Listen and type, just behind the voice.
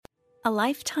A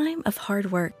lifetime of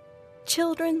hard work,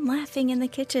 children laughing in the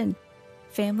kitchen,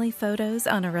 family photos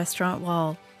on a restaurant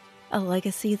wall, a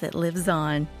legacy that lives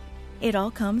on. It all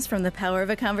comes from the power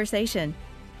of a conversation,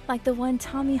 like the one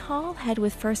Tommy Hall had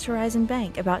with First Horizon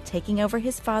Bank about taking over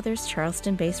his father's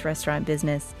Charleston-based restaurant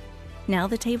business. Now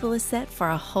the table is set for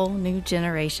a whole new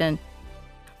generation.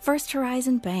 First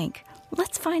Horizon Bank.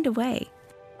 Let's find a way.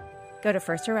 Go to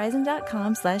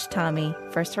firsthorizon.com/Tommy.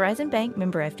 First Horizon Bank,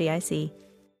 member FDIC.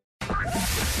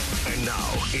 And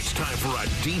now it's time for a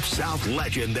Deep South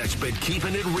legend that's been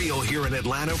keeping it real here in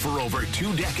Atlanta for over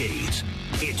 2 decades.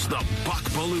 It's the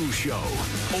Belue Show,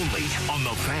 only on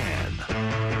The Fan.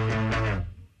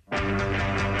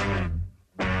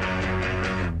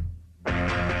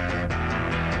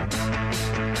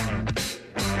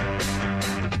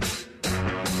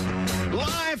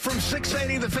 Live from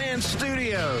 680 The Fan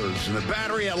Studios in the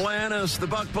Battery Atlanta, it's the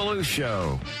Belue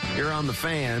Show here on The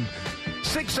Fan.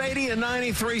 680 and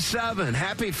 93.7.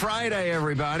 Happy Friday,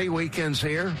 everybody. Weekend's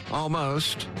here,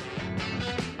 almost.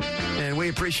 And we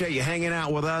appreciate you hanging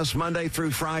out with us Monday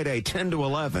through Friday, 10 to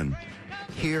 11,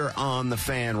 here on The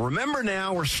Fan. Remember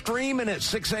now, we're streaming at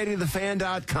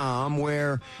 680thefan.com,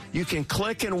 where you can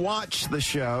click and watch the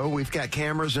show. We've got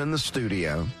cameras in the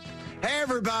studio. Hey,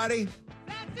 everybody.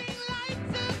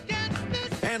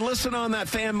 And listen on that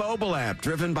Fan mobile app,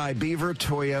 driven by Beaver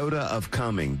Toyota of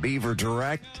Cumming. Beaver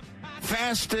Direct.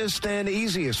 Fastest and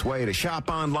easiest way to shop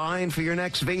online for your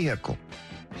next vehicle.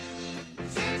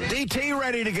 DT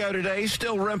ready to go today,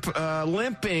 still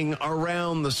limping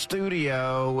around the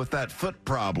studio with that foot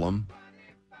problem.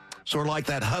 Sort of like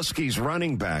that Huskies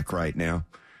running back right now.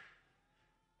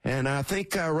 And I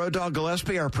think Road Dogg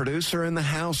Gillespie, our producer, in the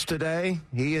house today.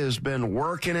 He has been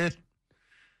working it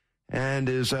and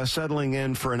is settling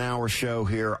in for an hour show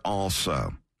here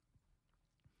also.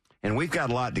 And we've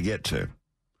got a lot to get to.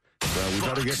 So we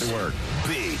better get to work.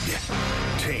 Big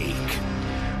take.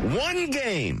 One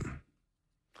game.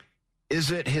 Is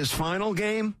it his final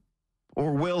game,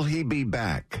 or will he be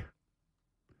back?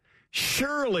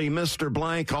 Surely Mr.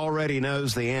 Blank already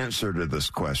knows the answer to this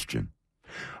question.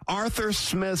 Arthur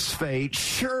Smith's fate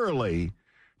surely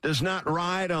does not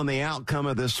ride on the outcome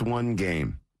of this one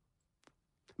game.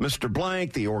 Mr.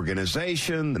 Blank, the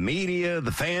organization, the media,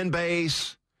 the fan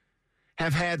base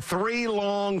have had 3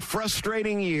 long,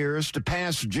 frustrating years to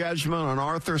pass judgment on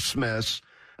Arthur Smith's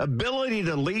ability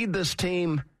to lead this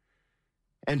team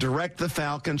and direct the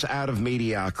Falcons out of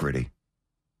mediocrity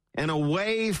and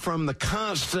away from the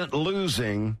constant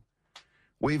losing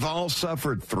we've all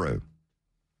suffered through.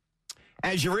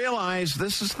 As you realize,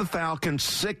 this is the Falcons'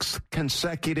 6th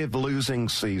consecutive losing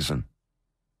season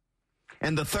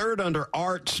and the 3rd under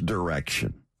Art's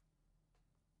direction.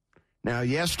 Now,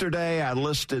 yesterday I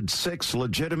listed 6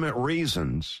 legitimate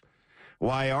reasons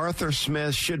why Arthur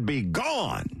Smith should be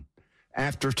gone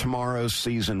after tomorrow's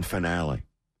season finale.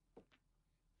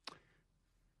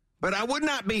 But I would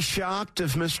not be shocked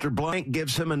if Mr. Blank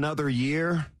gives him another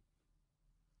year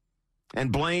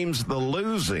and blames the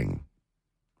losing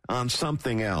on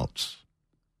something else,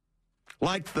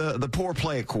 like the poor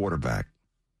play at quarterback.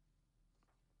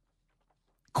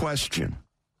 Question: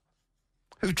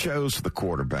 who chose the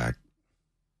quarterback?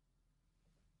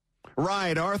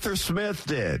 Right, Arthur Smith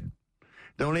did.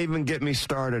 Don't even get me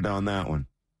started on that one.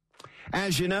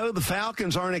 As you know, the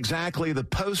Falcons aren't exactly the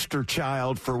poster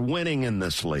child for winning in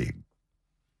this league.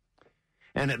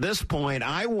 And at this point,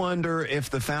 I wonder if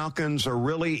the Falcons are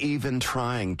really even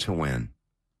trying to win.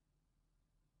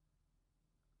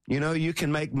 You know, you can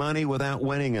make money without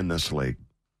winning in this league.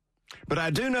 But I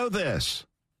do know this.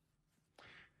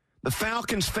 The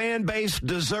Falcons fan base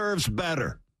deserves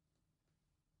better.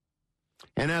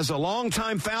 And as a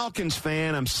longtime Falcons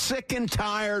fan, I'm sick and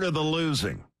tired of the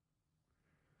losing.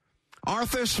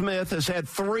 Arthur Smith has had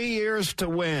 3 years to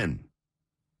win.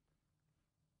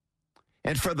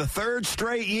 And for the 3rd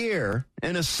straight year,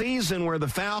 in a season where the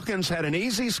Falcons had an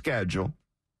easy schedule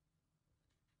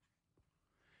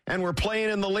and were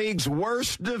playing in the league's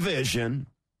worst division,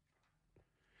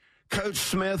 Coach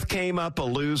Smith came up a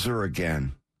loser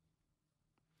again.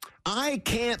 I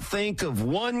can't think of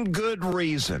one good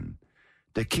reason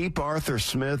to keep Arthur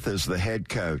Smith as the head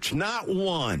coach. Not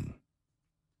one.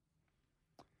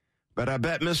 But I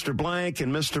bet Mr. Blank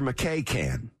and Mr. McKay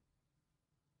can.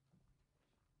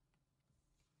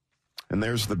 And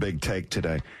there's the big take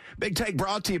today. Big take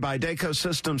brought to you by Daco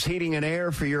Systems Heating and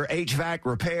Air. For your HVAC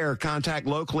repair, contact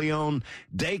locally owned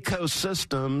Daco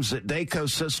Systems at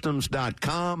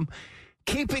dacosystems.com.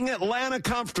 Keeping Atlanta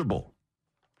comfortable,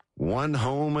 one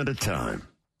home at a time.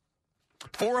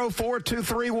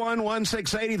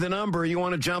 404-231-1680, the number. You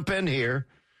want to jump in here.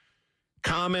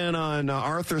 comment on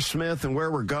Arthur Smith and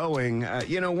where we're going.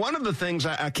 One of the things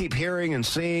I keep hearing and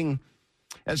seeing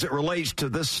as it relates to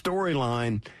this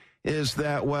storyline is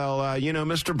that,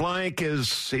 Mr. Blank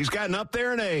he's gotten up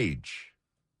there in age.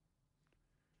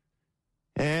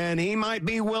 And he might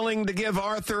be willing to give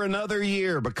Arthur another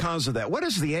year because of that. What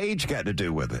has the age got to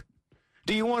do with it?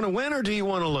 Do you want to win or do you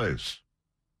want to lose?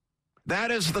 That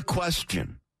is the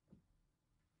question.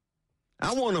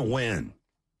 I want to win.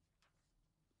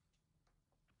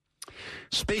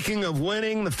 Speaking of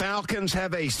winning, the Falcons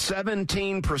have a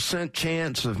 17%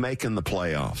 chance of making the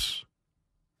playoffs.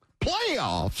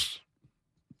 Playoffs?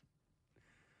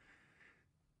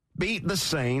 Beat the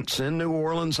Saints in New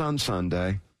Orleans on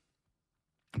Sunday.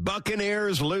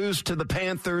 Buccaneers lose to the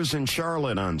Panthers in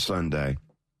Charlotte on Sunday.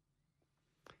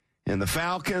 And the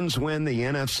Falcons win the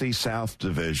NFC South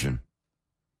Division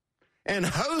and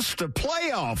host a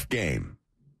playoff game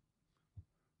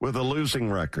with a losing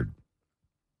record.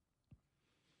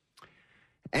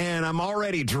 And I'm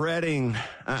already dreading,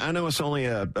 I know it's only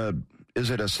is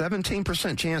it a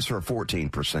 17% chance or a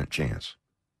 14% chance?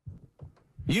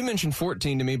 You mentioned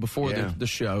 14 to me before the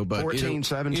show, but 14,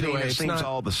 17, way, it seems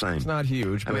all the same. It's not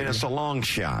huge. I mean, it's a long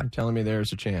shot. You're telling me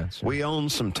there's a chance. We own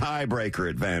some tiebreaker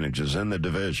advantages in the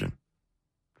division.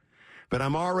 But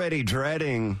I'm already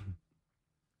dreading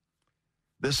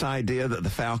this idea that the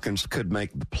Falcons could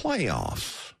make the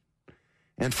playoffs.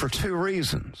 And for two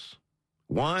reasons.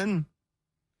 One,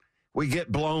 we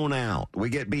get blown out. We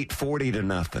get beat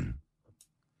 40-0.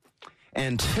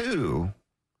 And two,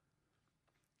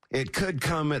 it could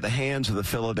come at the hands of the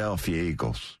Philadelphia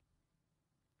Eagles.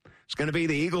 It's going to be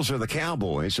the Eagles or the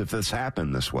Cowboys if this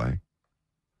happened this way.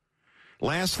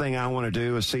 Last thing I want to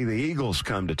do is see the Eagles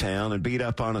come to town and beat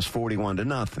up on us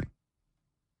 41-0.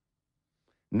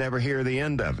 Never hear the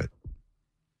end of it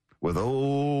with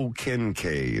old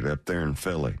Kincaid up there in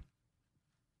Philly.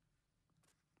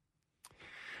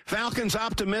 Falcons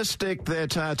optimistic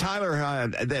that that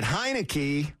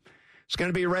Heineke is going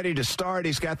to be ready to start.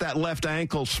 He's got that left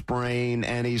ankle sprain,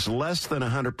 and he's less than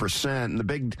 100%. And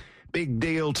the big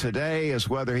deal today is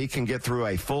whether he can get through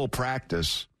a full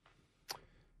practice.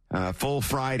 Full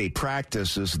Friday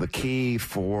practice is the key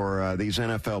for these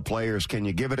NFL players. Can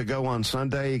you give it a go on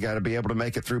Sunday? You got to be able to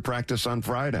make it through practice on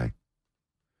Friday.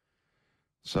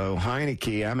 So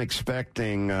Heineke, I'm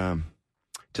expecting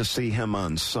to see him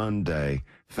on Sunday.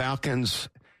 Falcons,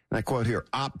 and I quote here,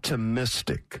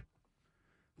 optimistic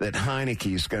that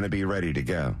Heineke's going to be ready to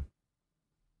go.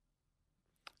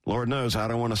 Lord knows I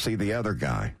don't want to see the other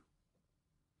guy.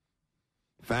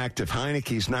 In fact, if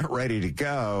Heineke's not ready to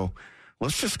go,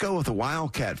 let's just go with the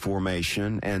Wildcat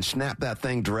formation and snap that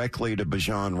thing directly to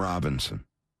Bijan Robinson.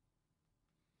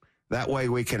 That way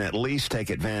we can at least take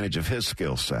advantage of his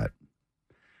skill set.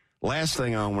 Last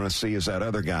thing I want to see is that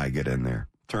other guy get in there,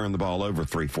 turn the ball over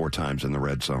 3-4 times in the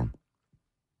red zone.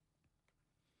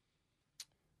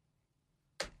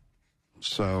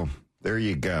 So there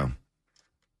you go.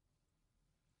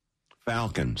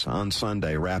 Falcons on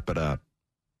Sunday, wrap it up.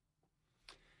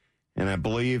 And I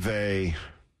believe a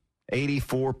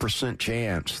 84%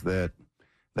 chance that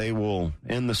they will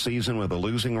end the season with a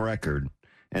losing record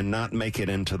and not make it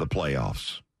into the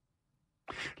playoffs.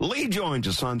 Lee joins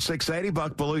us on 680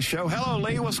 Buck Belue Show. Hello,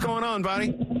 Lee. What's going on, buddy?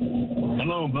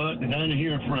 Hello, Buck. Good to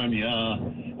hear from you. I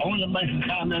wanted to make a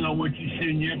comment on what you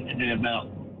said yesterday about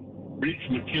Rich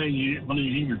McKay. You didn't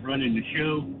believe he was running the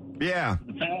show. Yeah.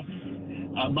 The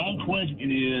Falcons. My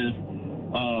question is,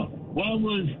 why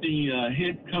was the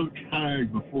head coach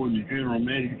hired before the general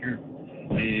manager,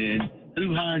 and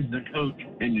who hired the coach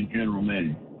and the general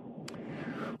manager?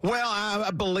 Well,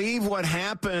 I believe what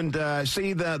happened,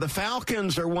 the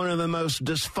Falcons are one of the most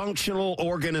dysfunctional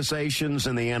organizations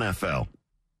in the NFL.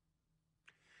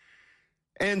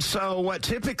 And so what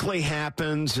typically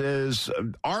happens is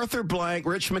Arthur Blank,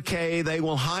 Rich McKay, they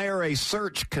will hire a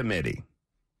search committee.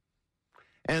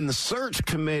 And the search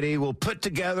committee will put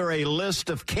together a list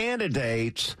of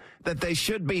candidates that they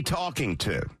should be talking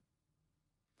to.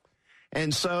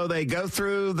 And so they go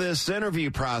through this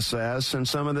interview process, and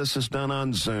some of this is done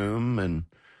on Zoom. And,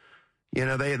 you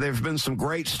know, there've been some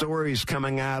great stories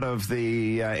coming out of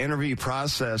the interview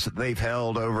process that they've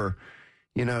held over,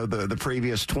 you know, the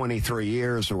previous 23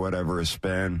 years or whatever it's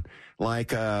been.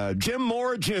 Like Jim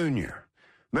Moore Jr.,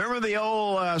 remember the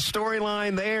old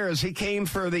storyline there as he came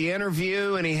for the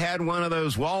interview and he had one of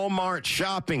those Walmart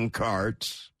shopping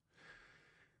carts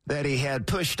that he had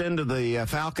pushed into the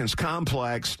Falcons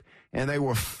complex, and they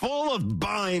were full of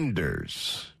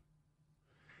binders.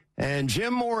 And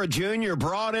Jim Moore Jr.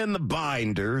 brought in the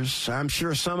binders. I'm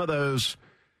sure some of those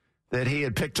that he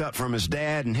had picked up from his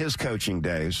dad in his coaching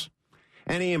days.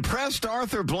 And he impressed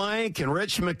Arthur Blank and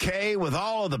Rich McKay with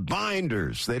all of the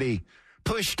binders that he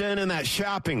pushed in that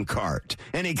shopping cart,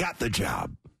 and he got the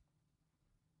job.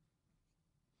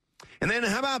 And then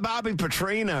how about Bobby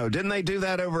Petrino? Didn't they do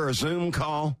that over a Zoom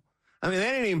call? I mean,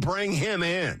 they didn't even bring him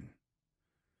in.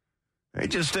 They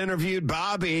just interviewed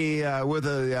Bobby with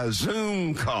a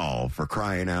Zoom call, for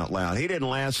crying out loud. He didn't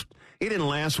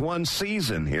last one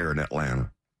season here in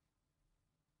Atlanta.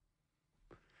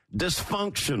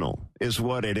 Dysfunctional is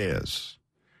what it is.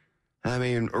 I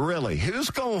mean, really, who's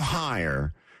going to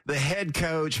hire the head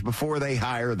coach before they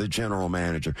hire the general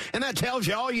manager? And that tells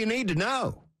you all you need to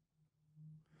know.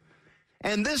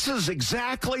 And this is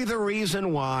exactly the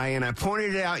reason why, and I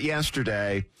pointed it out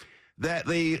yesterday, that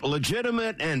the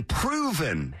legitimate and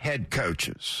proven head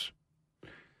coaches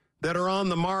that are on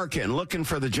the market and looking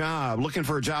for a job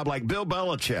like Bill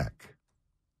Belichick,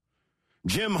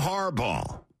 Jim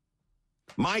Harbaugh,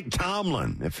 Mike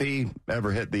Tomlin, if he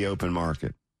ever hit the open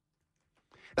market.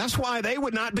 That's why they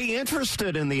would not be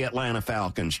interested in the Atlanta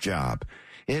Falcons job.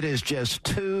 It is just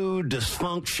too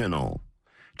dysfunctional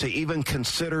to even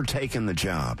consider taking the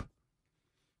job.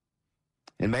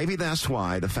 And maybe that's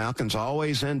why the Falcons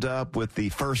always end up with the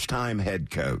first-time head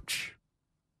coach.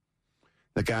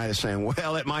 The guy is saying,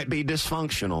 well, it might be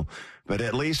dysfunctional, but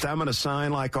at least I'm going to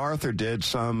sign like Arthur did,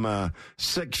 some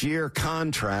 6-year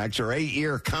contract or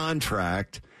 8-year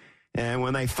contract. And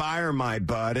when they fire my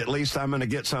butt, at least I'm going to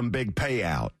get some big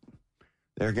payout.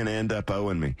 They're going to end up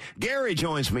owing me. Gary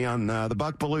joins me on the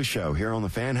Buck Belue Show here on The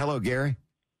Fan. Hello, Gary.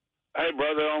 Hey,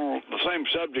 brother, on the same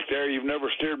subject there, you've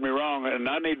never steered me wrong, and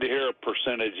I need to hear a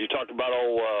percentage. You talked about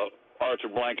old Arthur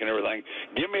Blank and everything.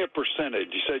 Give me a percentage.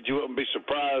 You said you wouldn't be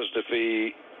surprised if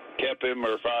he kept him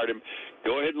or fired him.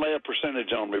 Go ahead and lay a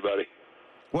percentage on me, buddy.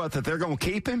 What, that they're going to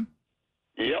keep him?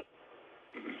 Yep.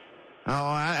 Oh,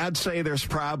 I'd say there's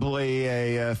probably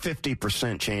a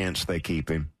 50% chance they keep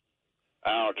him.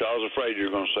 Ouch, I was afraid you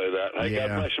were going to say that. Hey, yeah.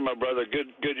 God bless you, my brother.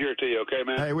 Good year to you, okay,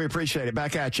 man? Hey, we appreciate it.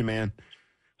 Back at you, man.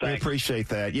 Thanks. We appreciate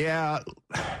that. Yeah,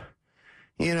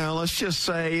 let's just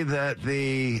say that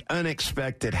the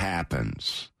unexpected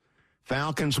happens.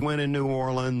 Falcons win in New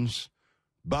Orleans.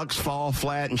 Bucks fall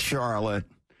flat in Charlotte.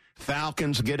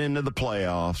 Falcons get into the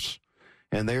playoffs.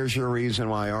 And there's your reason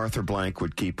why Arthur Blank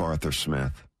would keep Arthur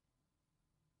Smith.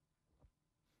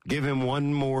 Give him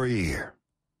one more year.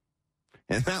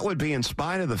 And that would be in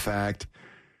spite of the fact,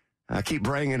 I keep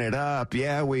bringing it up,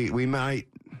 yeah, we might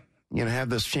have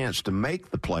this chance to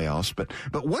make the playoffs, but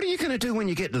what are you going to do when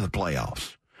you get to the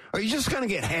playoffs? Are you just going to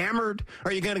get hammered?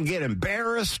 Are you going to get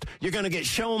embarrassed? You're going to get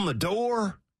shown the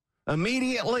door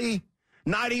immediately,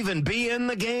 not even be in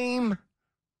the game?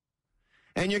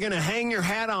 And you're going to hang your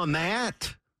hat on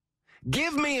that?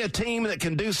 Give me a team that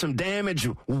can do some damage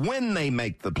when they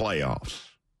make the playoffs.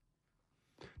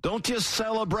 Don't just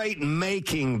celebrate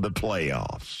making the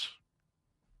playoffs.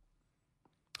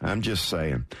 I'm just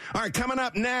saying. All right, coming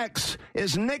up next,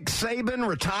 is Nick Saban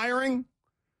retiring?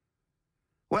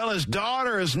 Well, his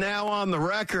daughter is now on the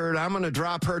record. I'm going to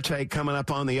drop her take coming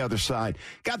up on the other side.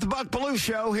 Got the Buck Belue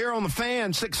Show here on The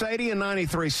Fan, 680 and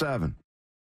 93.7.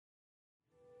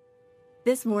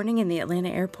 This morning in the Atlanta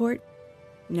airport,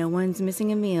 no one's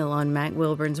missing a meal on Mac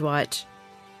Wilburn's watch.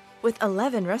 With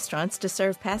 11 restaurants to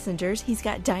serve passengers, he's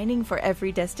got dining for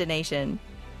every destination.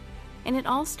 And it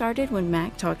all started when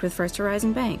Mac talked with First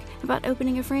Horizon Bank about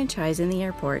opening a franchise in the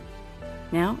airport.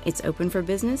 Now it's open for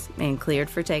business and cleared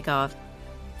for takeoff.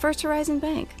 First Horizon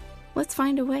Bank. Let's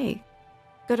find a way.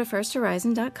 Go to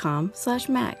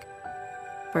firsthorizon.com/Mac.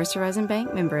 First Horizon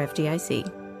Bank, member FDIC.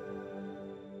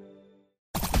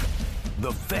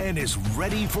 The Fan is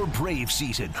ready for Brave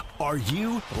season. Are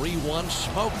you? 3-1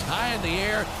 smoked high in the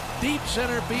air, deep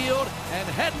center field, and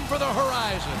heading for the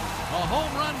horizon. A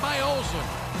home run by Olsen.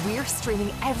 We're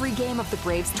streaming every game of the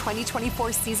Braves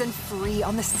 2024 season free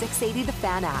on the 680 The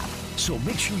Fan app. So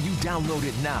make sure you download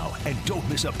it now and don't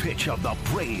miss a pitch of the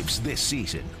Braves this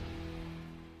season.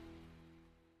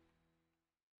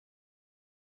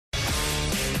 You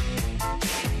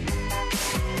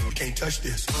can't touch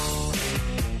this.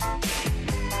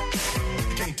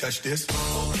 You can't touch this.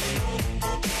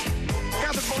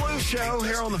 Got the Belue Show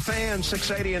here on The Fan,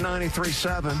 680 and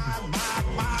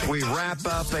 93.7. We wrap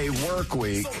up a work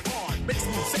week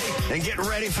and get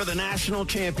ready for the national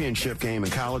championship game in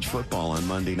college football on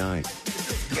Monday night.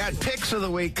 Got picks of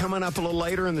the week coming up a little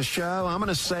later in the show. I'm going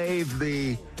to save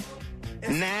the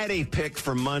natty pick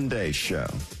for Monday's show.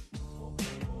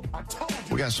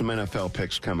 We got some NFL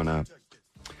picks coming up.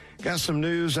 Got some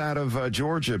news out of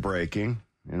Georgia breaking,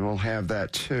 and we'll have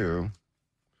that too.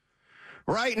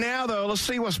 Right now, though, let's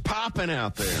see what's popping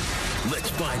out there. Let's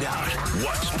find out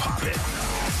what's popping.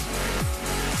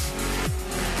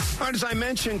 All right, as I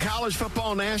mentioned, college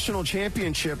football national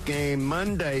championship game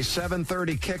Monday,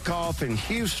 7:30 kickoff in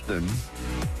Houston.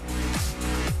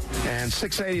 And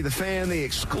 680 The Fan, the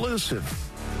exclusive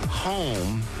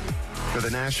home for the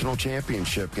national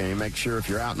championship game. Make sure if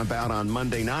you're out and about on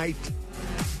Monday night,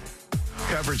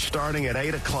 coverage starting at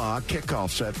 8 o'clock,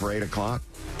 kickoff set for 8 o'clock.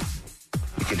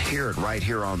 You can hear it right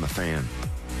here on The Fan.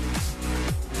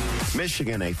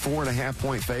 Michigan, a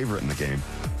 4.5-point favorite in the game.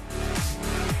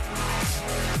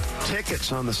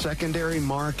 Tickets on the secondary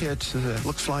market,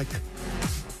 looks like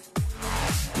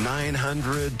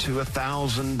 $900 to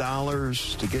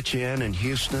 $1,000 to get you in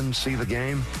Houston, see the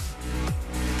game.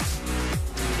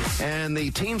 And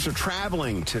the teams are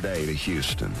traveling today to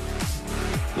Houston.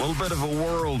 A little bit of a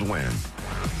whirlwind.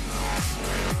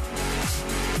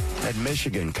 At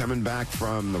Michigan, coming back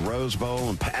from the Rose Bowl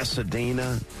in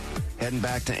Pasadena, heading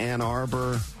back to Ann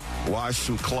Arbor, washed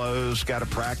some clothes, got a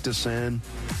practice in,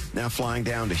 now flying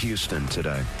down to Houston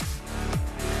today.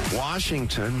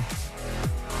 Washington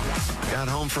got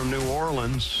home from New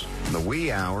Orleans in the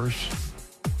wee hours.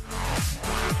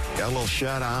 Got a little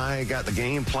shut-eye, got the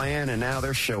game plan, and now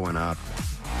they're showing up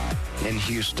in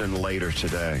Houston later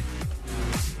today.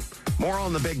 More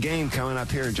on the big game coming up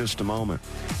here in just a moment.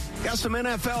 Got some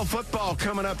NFL football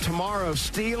coming up tomorrow.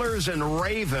 Steelers and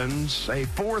Ravens, a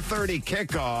 4:30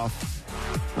 kickoff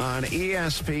on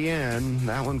ESPN.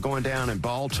 That one going down in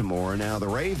Baltimore. Now, the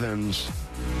Ravens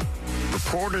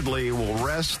reportedly will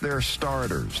rest their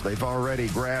starters. They've already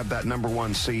grabbed that number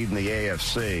 1 seed in the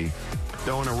AFC.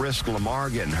 Don't want to risk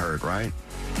Lamar getting hurt, right?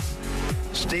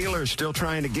 Steelers still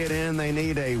trying to get in. They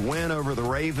need a win over the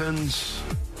Ravens.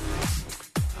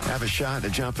 Have a shot to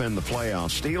jump in the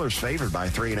playoffs. Steelers favored by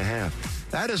 3.5.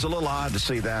 That is a little odd to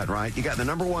see that, right? You got the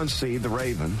number 1 seed, the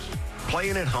Ravens,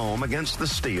 playing at home against the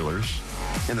Steelers,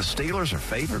 and the Steelers are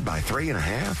favored by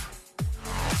 3.5.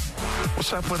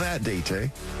 What's up with that, DT?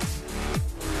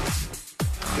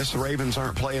 Guess the Ravens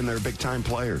aren't playing their big-time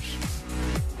players.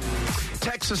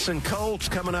 Texas and Colts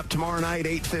coming up tomorrow night,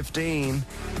 8:15.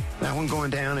 That one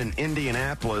going down in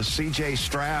Indianapolis. C.J.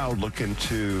 Stroud looking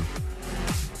to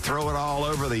throw it all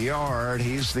over the yard.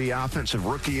 He's the offensive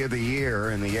rookie of the year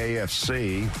in the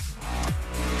AFC.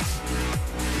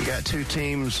 You got two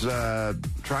teams they're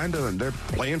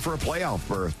playing for a playoff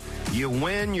berth. You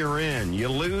win, you're in. You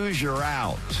lose, you're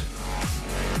out.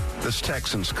 This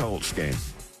Texans-Colts game.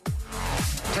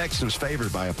 Texans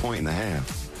favored by 1.5.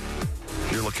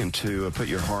 You're looking to put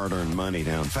your hard-earned money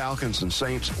down. Falcons and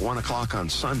Saints, 1 o'clock on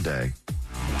Sunday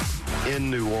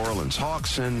in New Orleans.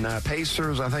 Hawks and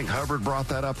Pacers, I think Hubbard brought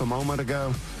that up a moment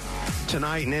ago.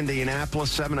 Tonight in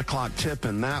Indianapolis, 7 o'clock tip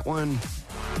in that one.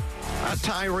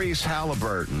 Tyrese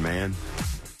Halliburton, man.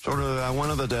 Sort of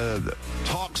one of the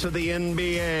talks of the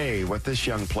NBA, what this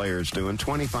young player is doing,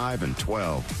 25 and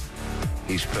 12.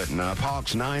 He's putting up.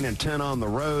 Hawks 9 and 10 on the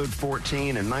road,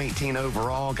 14 and 19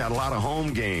 overall. Got a lot of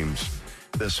home games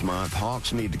this month.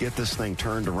 Hawks need to get this thing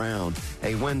turned around.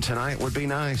 A win tonight would be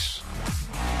nice.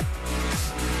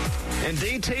 And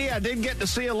DT, I did get to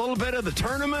see a little bit of the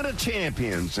Tournament of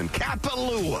Champions in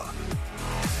Kapalua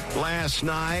last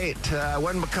night.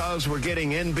 Wasn't because we're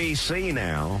getting NBC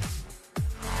now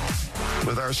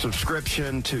with our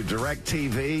subscription to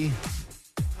DirecTV.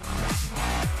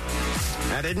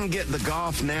 I didn't get the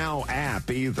Golf Now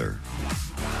app either,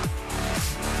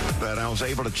 but I was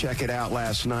able to check it out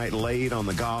last night late on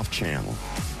the Golf Channel.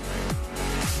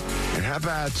 And how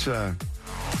about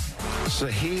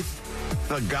Sahith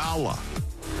Theegala,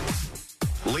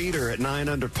 leader at 9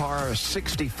 under par,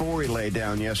 64 he laid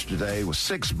down yesterday with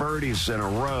 6 birdies in a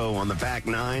row on the back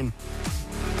 9.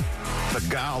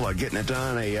 Theegala getting it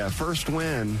done, a first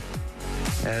win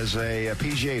as a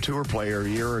PGA Tour player a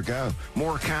year ago.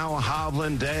 Morikawa,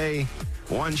 Hovland, Day,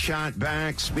 1 shot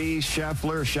back. Spieth,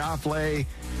 Scheffler, Schauffele,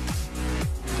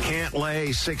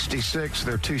 Cantlay, 66.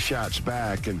 They're 2 shots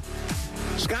back. And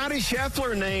Scotty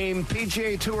Scheffler named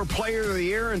PGA Tour Player of the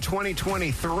Year in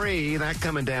 2023. That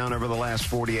coming down over the last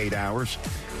 48 hours.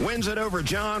 Wins it over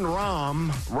John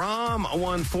Rahm. Rahm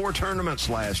won 4 tournaments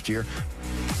last year.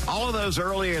 All of those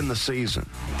earlier in the season.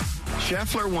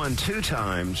 Scheffler won 2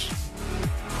 times,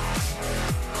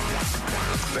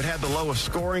 but had the lowest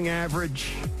scoring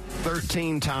average,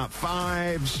 13 top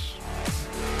 5s,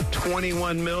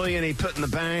 $21 million he put in the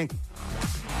bank.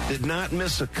 Did not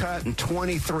miss a cut in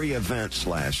 23 events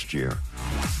last year.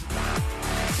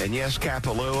 And yes,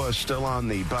 Kapalua is still on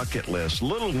the bucket list.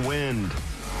 Little wind,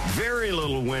 very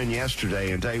little wind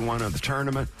yesterday in day 1 of the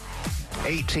tournament.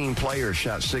 18 players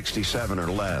shot 67 or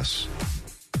less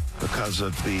because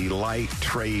of the light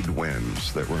trade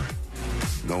winds that were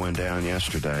going down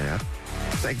yesterday.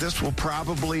 I think this will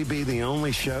probably be the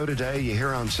only show today you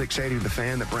hear on 680 The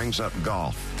Fan that brings up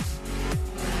golf.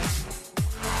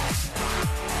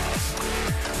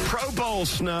 Pro Bowl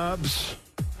snubs.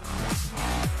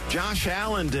 Josh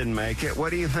Allen didn't make it.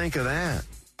 What do you think of that?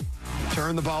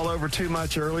 Turned the ball over too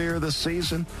much earlier this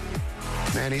season.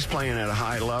 Man, he's playing at a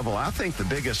high level. I think the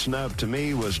biggest snub to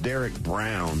me was Derek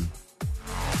Brown,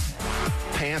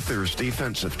 Panthers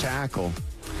defensive tackle.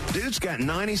 Dude's got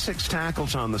 96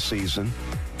 tackles on the season,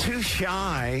 too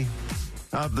shy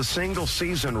of the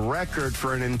single-season record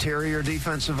for an interior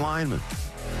defensive lineman.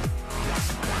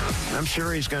 I'm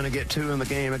sure he's going to get 2 in the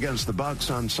game against the Bucs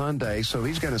on Sunday, so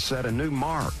he's going to set a new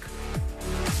mark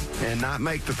and not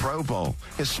make the Pro Bowl.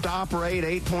 His stop rate,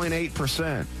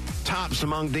 8.8%. Tops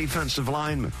among defensive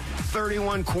linemen.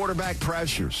 31 quarterback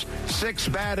pressures, 6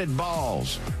 batted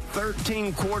balls,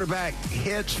 13 quarterback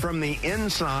hits from the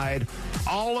inside.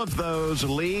 All of those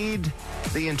lead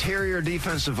the interior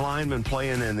defensive lineman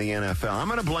playing in the NFL. I'm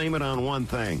going to blame it on one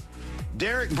thing.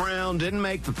 Derek Brown didn't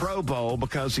make the Pro Bowl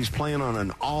because he's playing on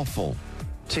an awful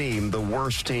team, the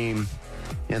worst team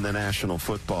in the National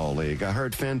Football League. I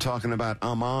heard Finn talking about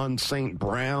Amon St.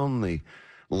 Brown, the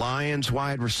Lions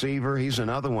wide receiver. He's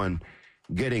another one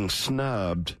getting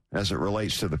snubbed as it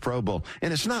relates to the Pro Bowl.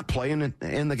 And it's not playing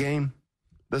in the game.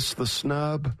 This is the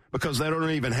snub because they don't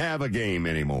even have a game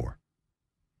anymore.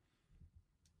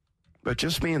 But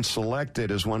just being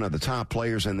selected as one of the top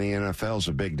players in the NFL is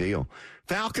a big deal.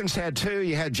 Falcons had 2.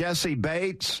 You had Jesse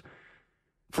Bates,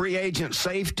 free agent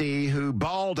safety, who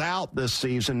balled out this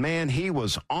season. Man, he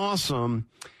was awesome.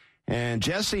 And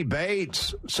Jesse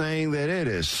Bates saying that it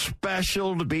is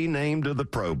special to be named to the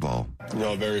Pro Bowl. You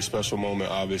know, a very special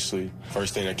moment, obviously.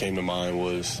 First thing that came to mind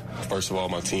was, first of all,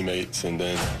 my teammates, and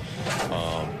then,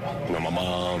 my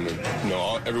mom, and,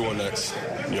 everyone that's,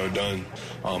 done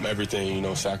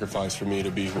everything, sacrificed for me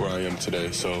to be where I am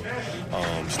today. So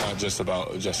it's not just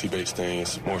about Jesse Bates thing.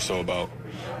 It's more so about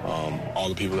all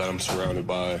the people that I'm surrounded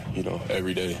by,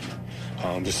 every day.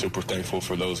 I'm just super thankful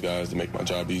for those guys to make my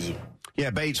job easier. Yeah,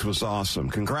 Bates was awesome.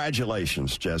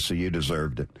 Congratulations, Jesse. You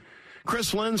deserved it.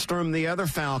 Chris Lindstrom, the other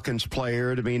Falcons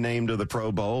player to be named to the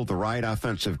Pro Bowl, the right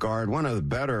offensive guard, one of the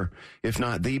better, if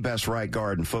not the best right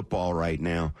guard in football right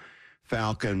now.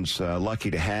 Falcons lucky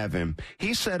to have him.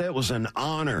 He said it was an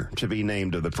honor to be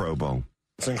named to the Pro Bowl.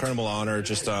 It's an incredible honor.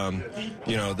 Just,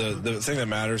 the thing that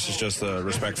matters is just the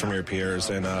respect from your peers.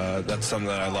 And that's something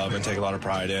that I love and take a lot of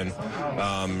pride in.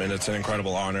 And it's an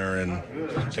incredible honor. And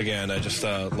again, I just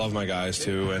love my guys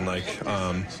too. And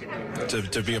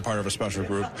to be a part of a special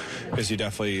group, because you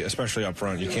definitely, especially up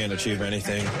front, you can't achieve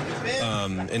anything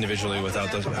individually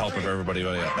without the help of everybody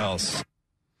else.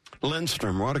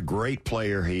 Lindstrom, what a great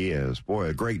player he is. Boy,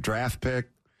 a great draft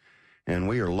pick. And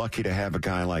we are lucky to have a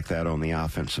guy like that on the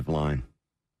offensive line.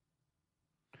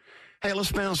 Hey,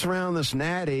 let's bounce around this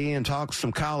natty and talk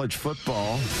some college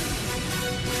football.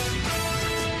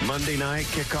 Monday night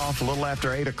kickoff a little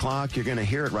after 8 o'clock. You're going to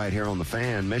hear it right here on the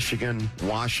Fan. Michigan,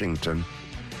 Washington.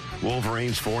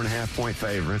 Wolverines 4.5-point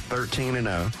favorite,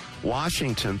 13-0.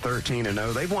 Washington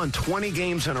 13-0. They've won 20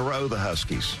 games in a row, the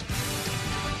Huskies.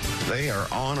 They are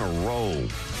on a roll.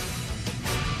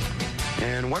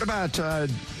 And what about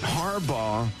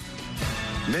Harbaugh?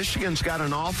 Michigan's got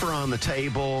an offer on the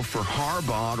table for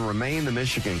Harbaugh to remain the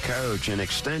Michigan coach, an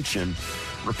extension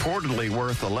reportedly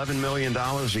worth $11 million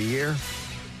a year.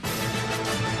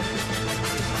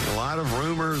 A lot of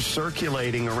rumors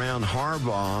circulating around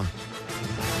Harbaugh.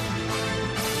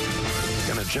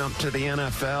 Going to jump to the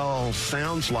NFL.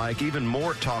 Sounds like even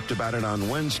Mort talked about it on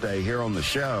Wednesday here on the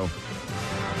show,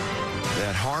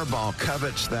 that Harbaugh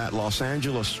covets that Los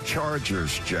Angeles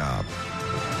Chargers job.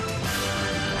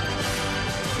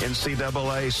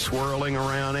 NCAA swirling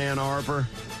around Ann Arbor,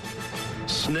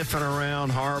 sniffing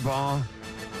around Harbaugh.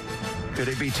 Could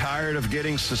he be tired of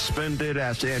getting suspended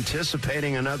after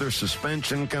anticipating another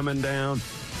suspension coming down?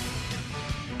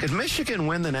 Could Michigan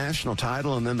win the national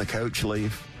title and then the coach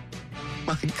leave?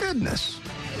 My goodness.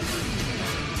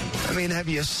 I mean, have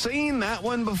you seen that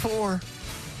one before?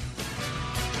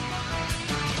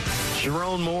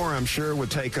 Jerome Moore, I'm sure,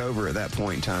 would take over at that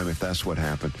point in time if that's what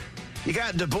happened. You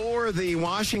got DeBoer, the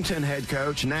Washington head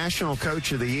coach, National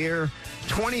Coach of the Year,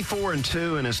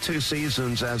 24-2 in his 2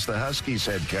 seasons as the Huskies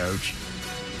head coach.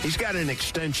 He's got an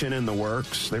extension in the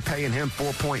works. They're paying him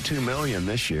 $4.2 million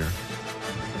this year.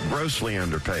 Grossly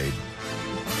underpaid.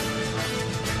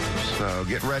 So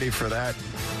get ready for that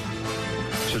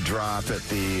to drop at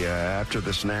the after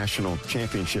this national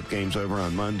championship game's over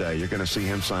on Monday. You're going to see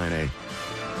him sign a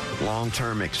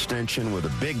long-term extension with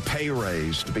a big pay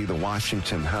raise to be the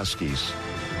Washington Huskies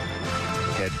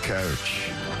head coach.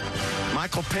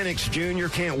 Michael Penix Jr.,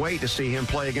 can't wait to see him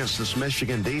play against this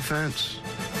Michigan defense.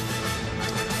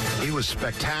 He was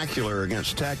spectacular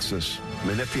against Texas,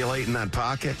 manipulating that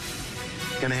pocket.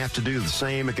 Going to have to do the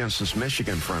same against this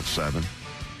Michigan front seven.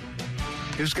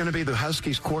 Who's going to be the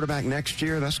Huskies quarterback next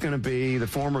year? That's going to be the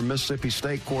former Mississippi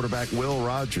State quarterback, Will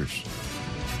Rogers,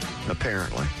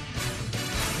 apparently.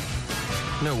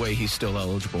 No way he's still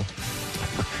eligible.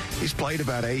 He's played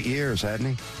about 8 years, hasn't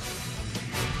he?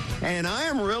 And I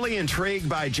am really intrigued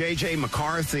by J.J.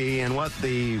 McCarthy and what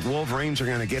the Wolverines are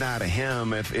going to get out of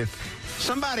him. If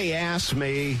somebody asks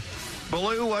me,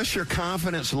 Belue, what's your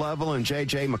confidence level in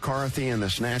J.J. McCarthy in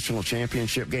this national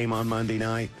championship game on Monday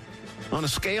night? On a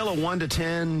scale of 1 to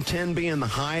 10, 10 being the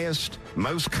highest,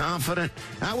 most confident,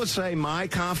 I would say my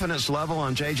confidence level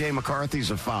on J.J.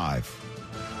 McCarthy's a 5.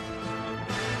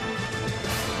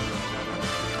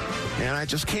 And I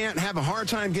just can't have a hard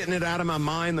time getting it out of my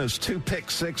mind, those 2 pick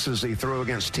sixes he threw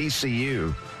against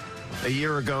TCU a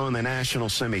year ago in the national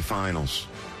semifinals.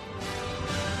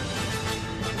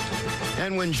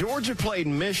 And when Georgia played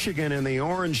Michigan in the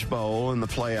Orange Bowl in the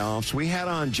playoffs, we had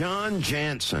on John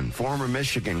Jansen, former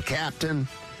Michigan captain,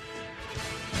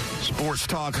 sports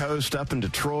talk host up in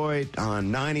Detroit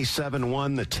on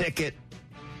 97.1 The Ticket,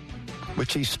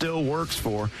 which he still works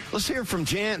for. Let's hear from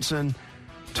Jansen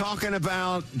talking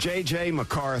about J.J.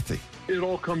 McCarthy. It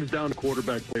all comes down to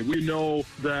quarterback play. We know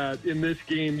that in this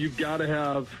game, you've got to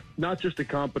have not just a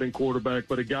competent quarterback,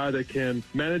 but a guy that can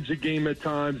manage the game at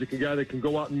times, a guy that can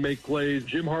go out and make plays.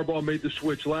 Jim Harbaugh made the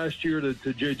switch last year to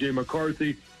J.J.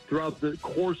 McCarthy. Throughout the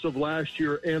course of last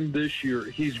year and this year,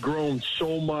 he's grown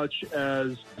so much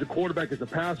as a quarterback, as a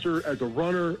passer, as a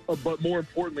runner, but more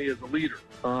importantly, as a leader.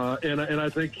 And I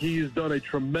think he's done a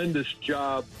tremendous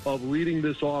job of leading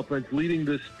this offense, leading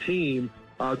this team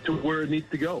to where it needs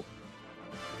to go.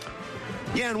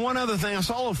 Yeah, and one other thing, I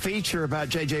saw a feature about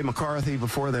J.J. McCarthy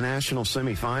before the national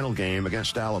semifinal game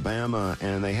against Alabama,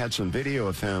 and they had some video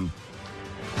of him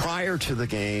prior to the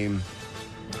game.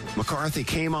 McCarthy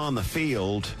came on the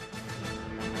field,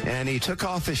 and he took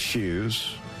off his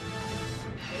shoes,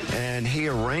 and he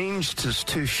arranged his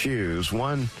 2 shoes.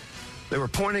 One, they were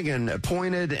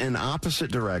pointed in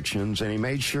opposite directions, and he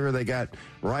made sure they got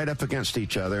right up against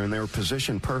each other, and they were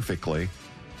positioned perfectly.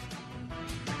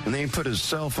 And then he put his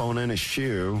cell phone in his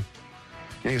shoe,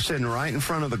 and he was sitting right in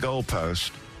front of the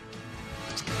goalpost.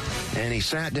 And he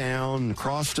sat down,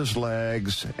 crossed his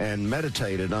legs, and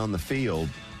meditated on the field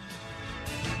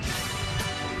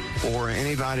for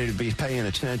anybody to be paying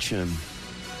attention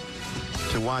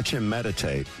to watch him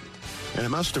meditate. And it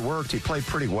must have worked. He played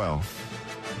pretty well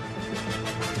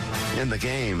in the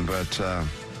game, but I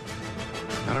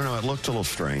don't know, it looked a little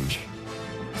strange.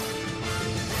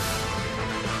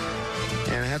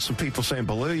 And I had some people saying,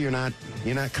 Belue, you're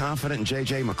not confident in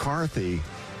J.J. McCarthy.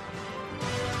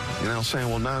 And I was saying,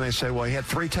 well, no. And they say, well, he had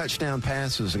 3 touchdown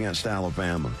passes against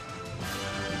Alabama.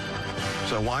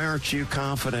 So why aren't you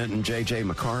confident in J.J.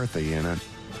 McCarthy? And I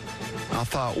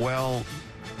thought, well,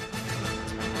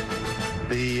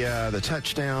 the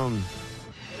touchdown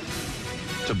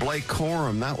to Blake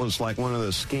Corum, that was like one of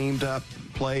those schemed up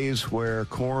plays where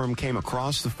Corum came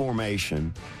across the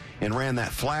formation and ran that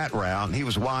flat route, and he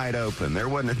was wide open. There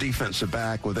wasn't a defensive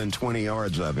back within 20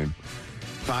 yards of him.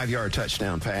 5-yard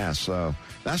touchdown pass. So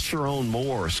that's Sharon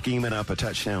Moore scheming up a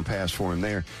touchdown pass for him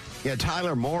there. Yeah,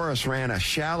 Tyler Morris ran a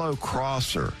shallow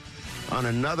crosser on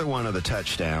another one of the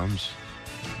touchdowns,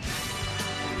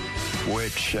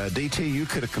 which DT, you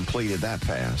could have completed that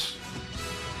pass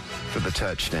for the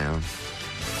touchdown.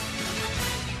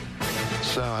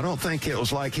 So I don't think it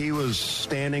was like he was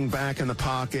standing back in the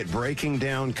pocket, breaking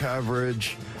down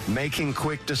coverage, making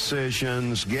quick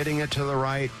decisions, getting it to the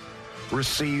right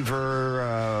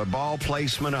receiver, ball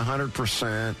placement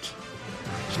 100%.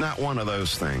 It's not one of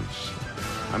those things.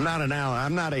 I'm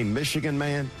not a Michigan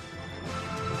man,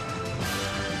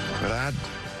 but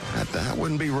I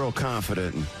wouldn't be real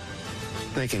confident in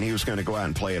thinking he was going to go out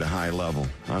and play at a high level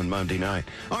on Monday night.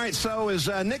 All right, so is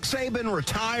Nick Saban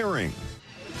retiring?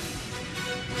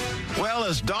 Well,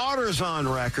 his daughter's on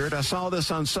record. I saw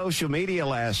this on social media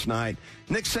last night.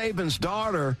 Nick Saban's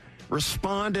daughter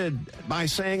responded by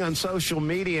saying on social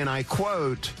media, and I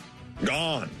quote,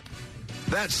 "Gone.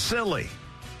 That's silly."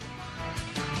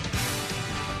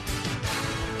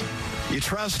 You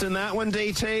trust in that one,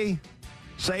 DT?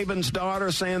 Saban's daughter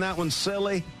saying that one's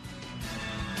silly?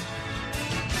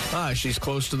 She's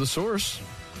close to the source.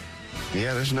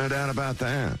 Yeah, there's no doubt about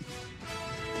that.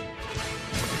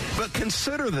 But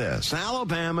consider this.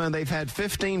 Alabama, they've had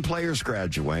 15 players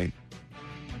graduate.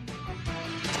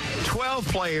 12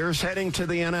 players heading to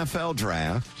the NFL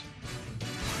draft.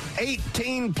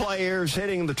 18 players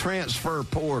hitting the transfer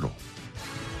portal.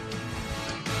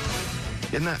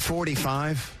 Isn't that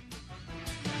 45?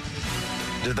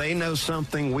 Do they know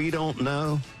something we don't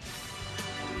know?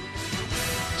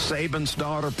 Saban's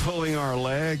daughter pulling our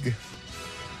leg.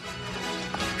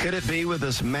 Could it be with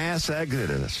this mass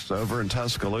exodus over in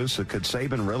Tuscaloosa? Could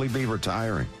Saban really be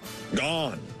retiring?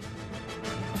 Gone.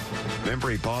 Remember,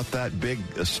 he bought that big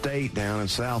estate down in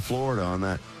South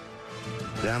Florida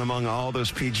down among all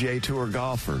those PGA Tour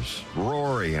golfers,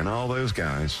 Rory and all those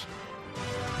guys.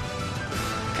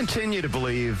 Continue to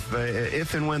believe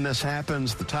if and when this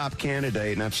happens, the top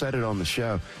candidate, and I've said it on the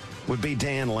show, would be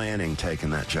Dan Lanning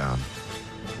taking that job.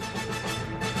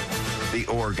 The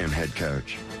Oregon head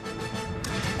coach.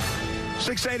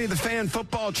 680 The Fan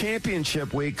Football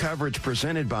Championship Week coverage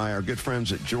presented by our good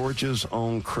friends at Georgia's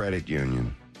own credit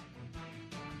union.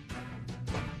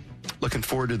 Looking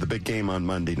forward to the big game on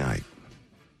Monday night.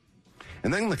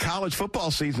 And then the college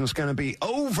football season is going to be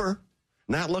over.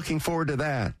 Not looking forward to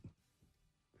that.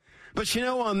 But you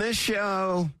know, on this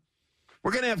show,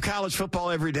 we're going to have college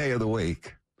football every day of the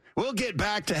week. We'll get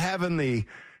back to having the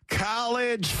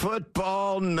college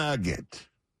football nugget.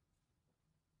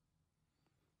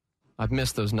 I've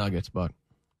missed those nuggets, Buck.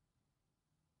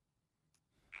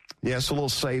 Yeah, it's a little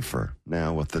safer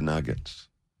now with the nuggets.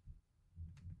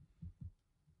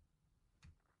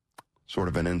 Sort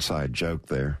of an inside joke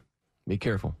there. Be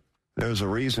careful. There's a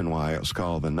reason why it was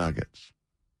called the Nuggets.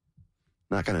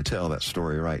 Not going to tell that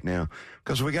story right now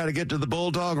because we got to get to the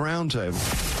Bulldog Roundtable.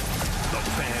 The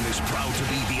Fan is proud to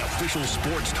be the official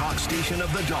sports talk station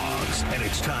of the Dogs, and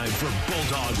it's time for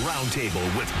Bulldog Roundtable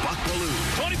with Buck Belue.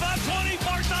 25-20,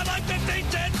 far sideline, 15,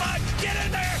 10-5, get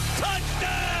in there,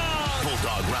 touchdown!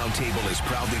 Bulldog Roundtable is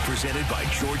proudly presented by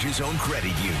Georgia's own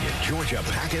credit union, Georgia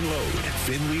Pack and Load,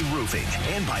 Finley Roofing,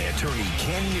 and by attorney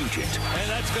Ken Nugent. And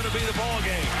that's going to be the ball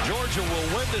game. Georgia will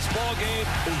win this ball game.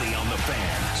 Only on the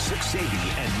Fan, 680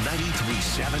 and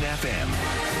 93.7 FM.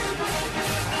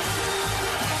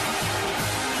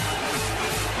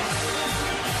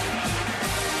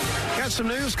 Got some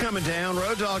news coming down.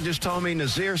 Road Dogg just told me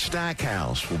Nazir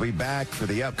Stackhouse will be back for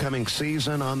the upcoming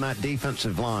season on that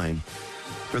defensive line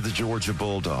for the Georgia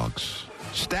Bulldogs.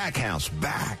 Stackhouse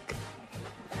back.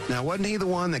 Now, wasn't he the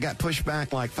one that got pushed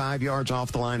back like 5 yards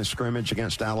off the line of scrimmage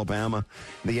against Alabama,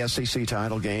 the SEC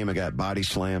title game, and got body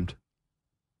slammed?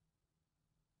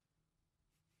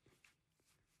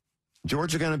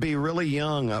 Georgia going to be really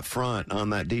young up front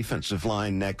on that defensive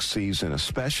line next season,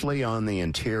 especially on the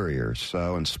interior.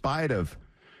 So in spite of,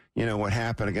 what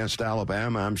happened against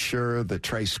Alabama, I'm sure that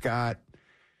Trey Scott,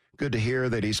 good to hear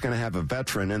that he's going to have a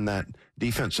veteran in that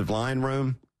defensive line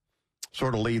room,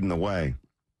 sort of leading the way.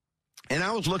 And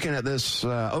I was looking at this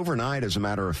overnight, as a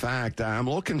matter of fact. I'm a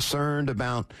little concerned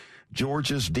about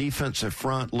Georgia's defensive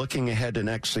front looking ahead to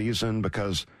next season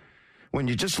because when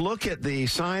you just look at the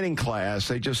signing class,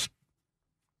 they just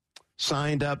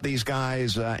signed up these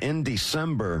guys in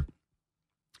December.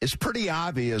 It's pretty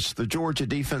obvious the Georgia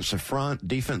defensive front,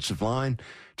 defensive line,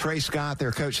 Trey Scott,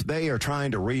 their coach, they are trying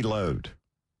to reload.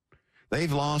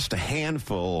 They've lost a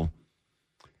handful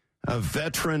of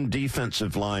veteran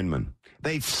defensive linemen.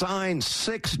 They've signed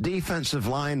 6 defensive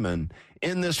linemen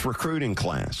in this recruiting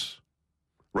class.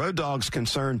 Road Dogg's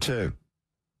concerned too.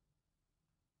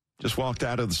 Just walked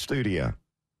out of the studio.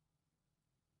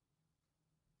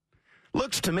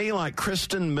 Looks to me like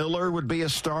Kristen Miller would be a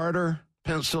starter,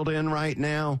 penciled in right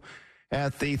now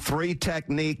at the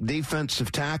 3-technique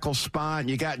defensive tackle spot.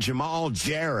 You got Jamal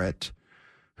Jarrett,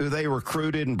 who they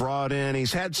recruited and brought in.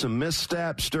 He's had some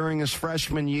missteps during his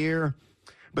freshman year,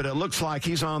 but it looks like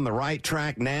he's on the right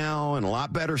track now, in a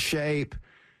lot better shape.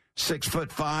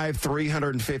 6'5",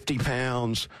 350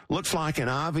 pounds. Looks like an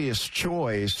obvious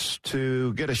choice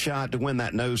to get a shot to win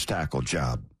that nose tackle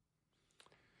job.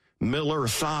 Miller, a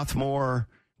sophomore,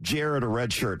 Jarrett, a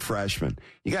redshirt freshman.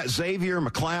 You got Xavier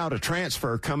McLeod, a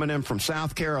transfer coming in from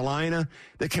South Carolina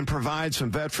that can provide some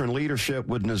veteran leadership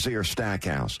with Nazir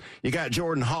Stackhouse. You got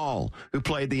Jordan Hall, who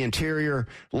played the interior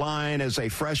line as a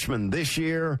freshman this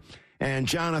year, and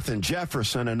Jonathan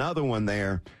Jefferson, another one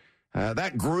there.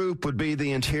 That group would be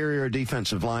the interior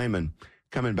defensive lineman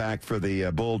coming back for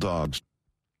the Bulldogs.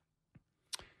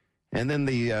 And then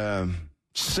the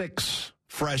 6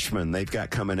 freshmen they've got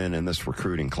coming in this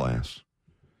recruiting class.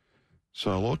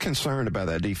 So a little concerned about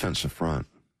that defensive front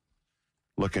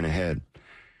looking ahead.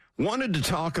 Wanted to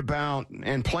talk about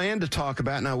and plan to talk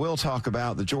about, and I will talk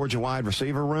about the Georgia wide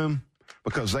receiver room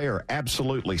because they are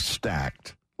absolutely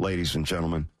stacked, ladies and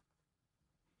gentlemen.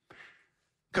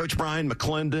 Coach Brian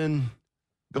McClendon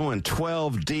going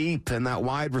 12 deep in that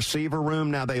wide receiver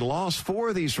room. Now, they lost 4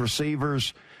 of these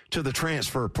receivers to the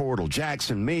transfer portal.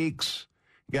 Jackson Meeks,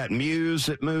 got Muse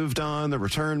that moved on, the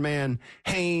return man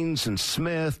Haynes and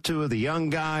Smith, 2 of the young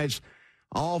guys.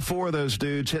 All 4 of those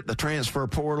dudes hit the transfer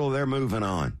portal. They're moving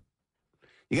on.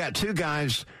 You got 2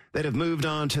 guys that have moved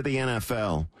on to the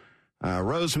NFL.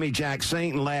 Rosemy Jack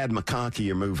Saint and Ladd McConkey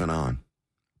are moving on.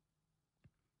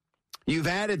 You've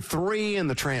added 3 in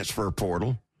the transfer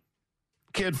portal.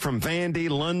 Kid from Vandy,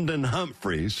 London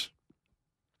Humphreys,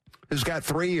 who's got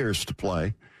 3 years to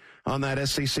play on that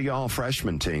SEC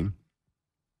all-freshman team.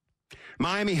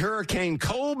 Miami Hurricane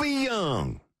Colby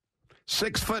Young,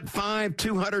 6'5",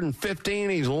 215.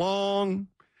 He's long,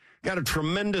 got a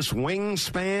tremendous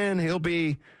wingspan. He'll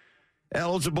be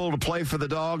eligible to play for the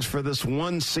Dogs for this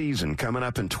one season coming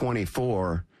up in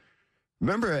 24.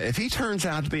 Remember, if he turns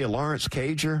out to be a Lawrence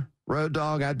Cager Road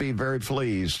Dog, I'd be very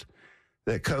pleased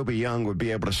that Colby Young would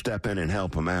be able to step in and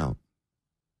help him out.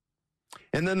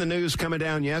 And then the news coming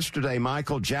down yesterday,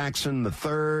 Michael Jackson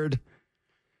III,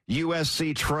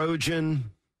 USC Trojan,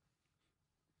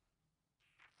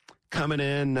 coming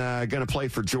in, going to play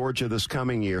for Georgia this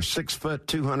coming year. 6 foot,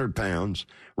 200 pounds,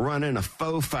 running a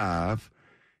 4.5.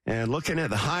 And looking at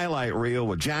the highlight reel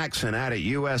with Jackson out at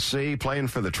USC, playing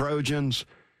for the Trojans,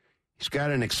 he's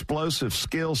got an explosive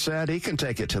skill set. He can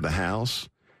take it to the house.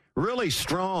 Really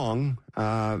strong,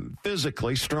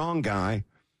 physically strong guy,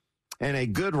 and a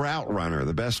good route runner,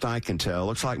 the best I can tell.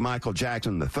 Looks like Michael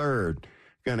Jackson III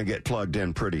going to get plugged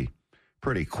in pretty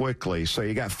quickly. So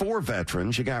you got 4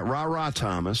 veterans. You got Ra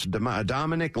Thomas,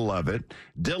 Dominic Lovett,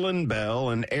 Dylan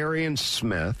Bell, and Arian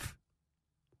Smith.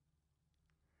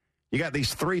 You got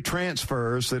these 3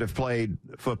 transfers that have played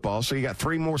football. So you got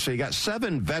 3 more. So you got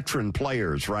 7 veteran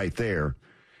players right there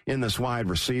in this wide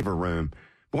receiver room.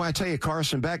 Boy, I tell you,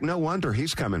 Carson Beck, no wonder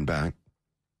he's coming back.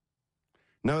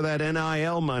 No, that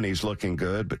NIL money's looking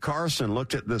good, but Carson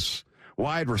looked at this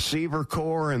wide receiver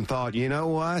core and thought, you know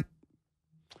what?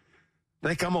 I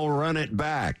think I'm going to run it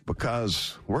back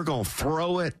because we're going to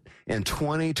throw it in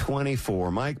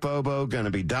 2024. Mike Bobo going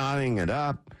to be dotting it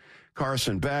up.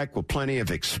 Carson Beck with plenty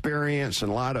of experience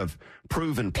and a lot of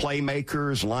proven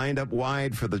playmakers lined up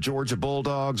wide for the Georgia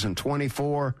Bulldogs in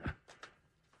 24.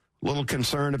 Little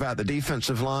concerned about the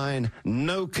defensive line.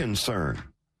 No concern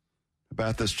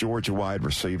about this Georgia wide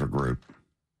receiver group.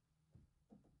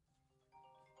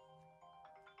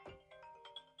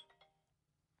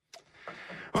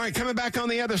 All right, coming back on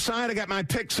the other side, I got my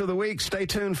picks of the week. Stay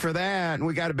tuned for that. And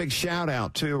we got a big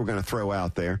shout-out, too, we're going to throw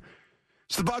out there.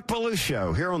 It's the Buck Belue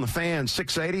Show here on the Fan,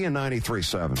 680 and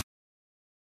 93.7.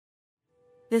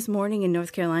 This morning in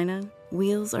North Carolina,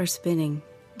 wheels are spinning.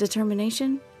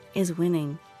 Determination is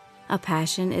winning. A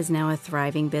passion is now a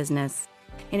thriving business,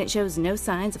 and it shows no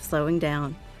signs of slowing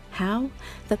down. How?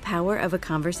 The power of a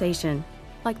conversation,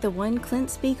 like the one Clint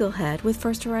Spiegel had with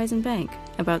First Horizon Bank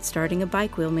about starting a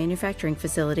bike wheel manufacturing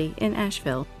facility in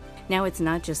Asheville. Now it's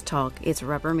not just talk, it's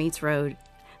rubber meets road.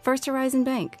 First Horizon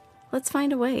Bank. Let's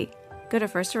find a way. Go to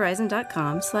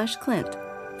firsthorizon.com/Clint.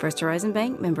 First Horizon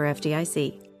Bank, member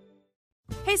FDIC.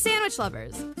 Hey sandwich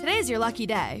lovers, today's your lucky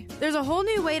day. There's a whole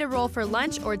new way to roll for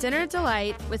lunch or dinner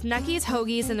delight with Nucky's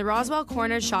Hoagies in the Roswell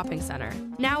Corners Shopping Center.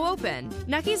 Now open.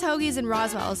 Nucky's Hoagies in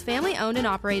Roswell is family owned and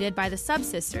operated by the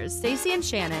Sub-Sisters, Stacy and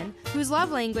Shannon, whose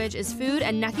love language is food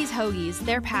and Nucky's Hoagies,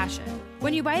 their passion.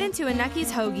 When you bite into a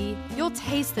Nucky's Hoagie, you'll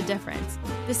taste the difference.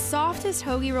 The softest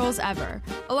hoagie rolls ever,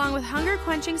 along with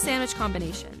hunger-quenching sandwich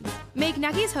combinations. Make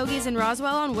Nucky's Hoagies in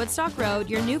Roswell on Woodstock Road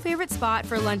your new favorite spot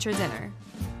for lunch or dinner.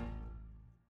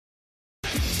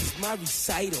 My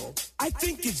recital, I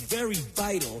think it's very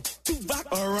vital to rock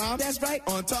around. That's right,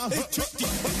 on time. Here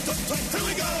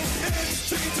we go.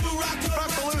 Buck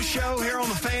Belue Show here on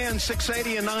the Fan,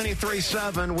 680 and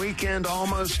 93.7. Weekend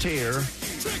almost here.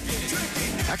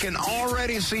 I can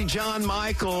already see John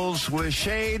Michaels with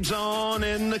shades on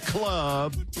in the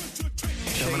club.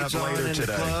 Coming up later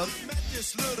today.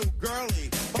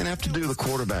 Gonna have to do the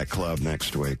quarterback club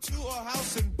next week.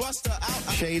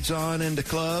 Shades on in the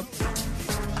club.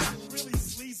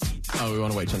 Oh, we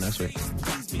want to wait till next week.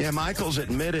 Yeah, Michaels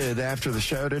admitted after the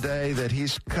show today that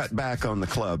he's cut back on the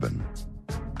clubbing.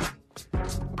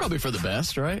 Probably for the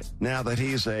best, right? Now that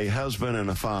he's a husband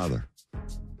and a father.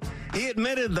 He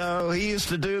admitted, though, he used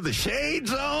to do the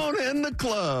shades on in the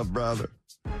club, brother.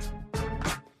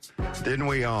 Didn't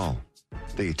we all,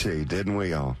 DT? Didn't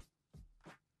we all?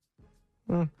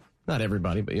 Well, not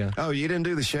everybody, but yeah. Oh, you didn't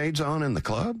do the shades on in the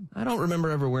club? I don't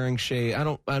remember ever wearing shade. I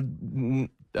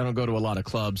don't go to a lot of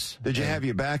clubs. Did you have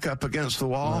your back up against the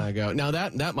wall? I go. Now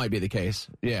that might be the case.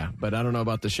 Yeah, but I don't know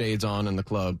about the shades on in the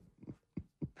club.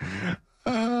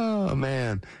 Oh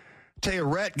man. Tell you,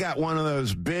 Rhett got one of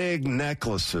those big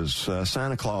necklaces.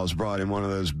 Santa Claus brought him one of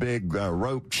those big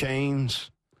rope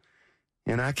chains.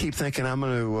 And I keep thinking I'm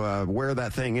going to wear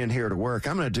that thing in here to work.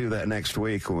 I'm going to do that next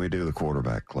week when we do the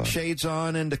quarterback club. Shades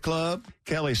on into club.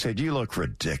 Kelly said, you look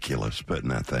ridiculous putting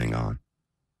that thing on.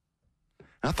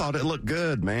 I thought it looked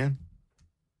good, man.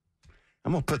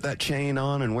 I'm going to put that chain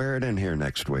on and wear it in here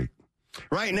next week.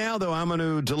 Right now, though, I'm going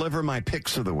to deliver my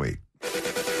picks of the week.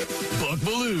 Buck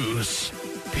Belue's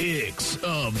Picks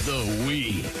of the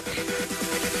Week.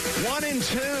 1 and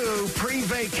 2,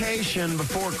 pre-vacation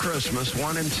before Christmas,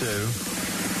 1 and 2,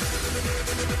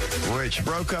 which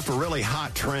broke up a really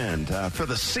hot trend. For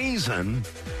the season,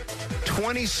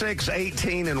 26,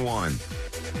 18, and 1.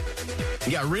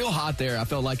 Yeah, real hot there. I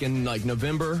felt like in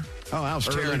November. Oh, I was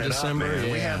tearing it December, up, man.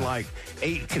 yeah. We had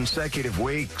 8 consecutive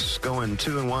weeks going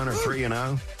 2-1 or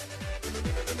 3-0.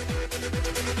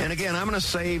 And again, I'm going to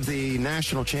save the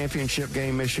national championship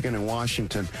game, Michigan and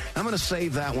Washington. I'm going to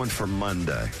save that one for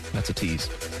Monday. That's a tease.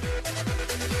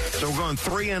 So we're going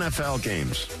 3 NFL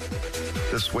games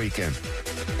this weekend.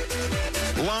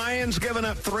 Lions giving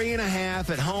up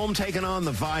 3.5 at home, taking on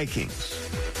the Vikings.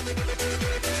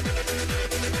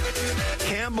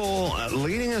 Campbell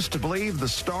leading us to believe the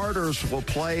starters will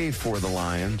play for the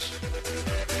Lions.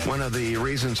 One of the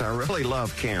reasons I really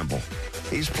love Campbell.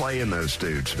 He's playing those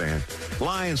dudes, man.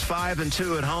 Lions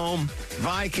 5-2 at home.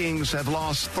 Vikings have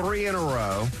lost 3 in a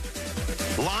row.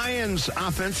 Lions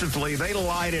offensively, they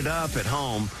light it up at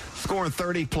home, scoring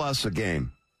 30-plus a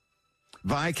game.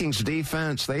 Vikings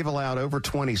defense, they've allowed over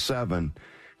 27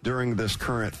 during this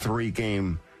current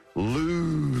 3-game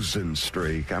losing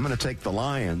streak. I'm going to take the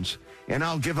Lions, and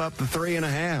I'll give up the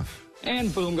 3.5.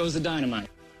 And boom goes the dynamite.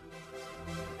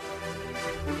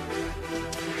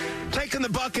 Taking the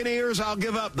Buccaneers, I'll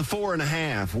give up the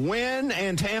 4.5. Win,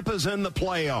 and Tampa's in the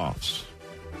playoffs.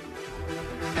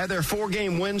 Had their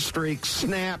 4-game win streak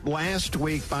snapped last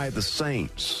week by the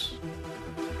Saints.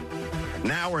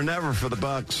 Now or never for the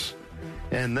Bucs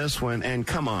in this one. And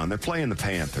come on, they're playing the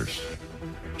Panthers.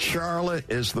 Charlotte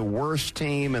is the worst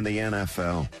team in the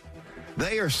NFL.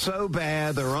 They are so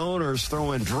bad, their owner's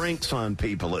throwing drinks on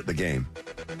people at the game.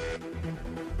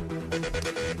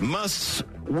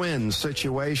 Must-win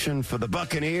situation for the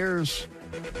Buccaneers.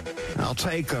 I'll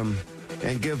take them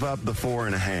and give up the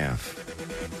 4.5.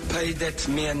 Pay that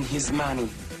man his money.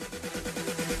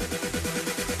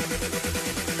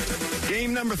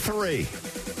 Game number 3.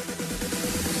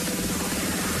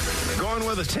 Going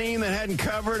with a team that hadn't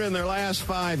covered in their last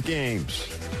 5 games.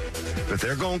 But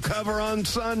they're going to cover on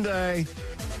Sunday.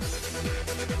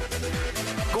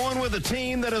 Going with a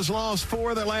team that has lost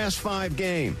 4 of their last 5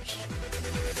 games.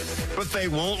 But they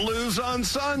won't lose on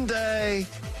Sunday.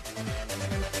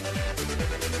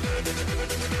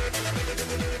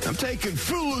 I'm taking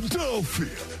Philadelphia.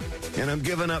 And I'm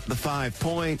giving up the 5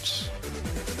 points.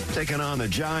 Taking on the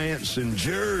Giants in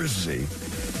Jersey.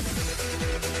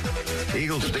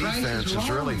 Eagles defense has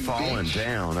really fallen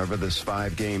down over this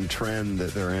 5-game trend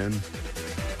that they're in.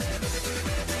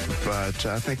 But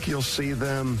I think you'll see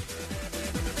them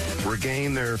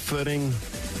regain their footing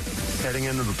heading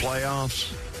into the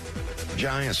playoffs.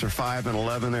 Giants are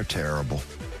 5-11. They're terrible.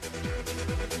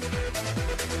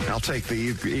 I'll take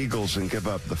the Eagles and give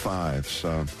up the 5.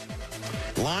 So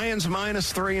Lions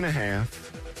minus 3.5.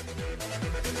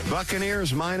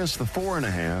 Buccaneers minus the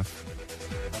 4.5.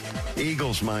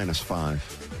 Eagles minus 5.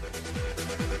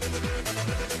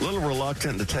 A little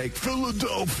reluctant to take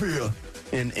Philadelphia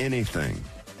in anything.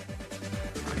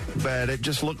 But it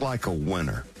just looked like a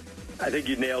winner. I think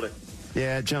you nailed it.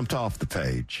 Yeah, it jumped off the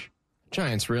page.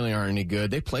 Giants really aren't any good.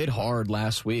 They played hard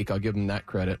last week. I'll give them that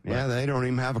credit. Yeah, they don't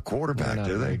even have a quarterback,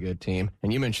 do they? Very good team.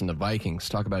 And you mentioned the Vikings.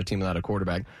 Talk about a team without a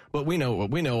quarterback. But we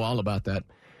know all about that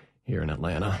here in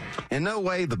Atlanta. In no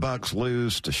way the Bucs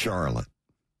lose to Charlotte.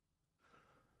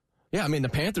 Yeah, I mean, the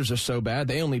Panthers are so bad,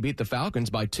 they only beat the Falcons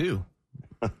by 2.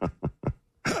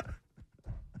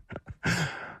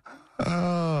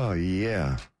 Oh,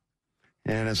 yeah.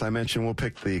 And as I mentioned, we'll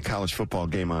pick the college football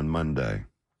game on Monday.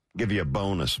 Give you a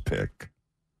bonus pick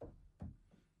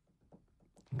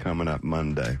coming up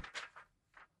Monday.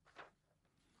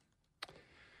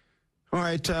 All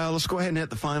right, let's go ahead and hit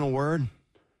the final word.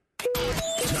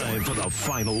 Time for the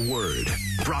final word.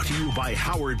 Brought to you by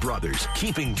Howard Brothers,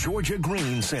 keeping Georgia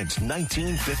green since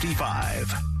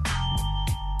 1955.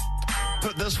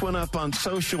 Put this one up on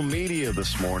social media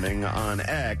this morning on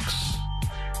X.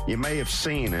 You may have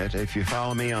seen it if you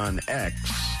follow me on X.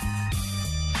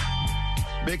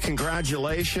 Big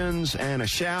congratulations and a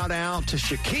shout out to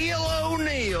Shaquille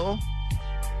O'Neal.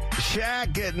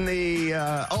 Shaq getting the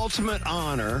ultimate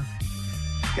honor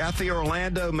got the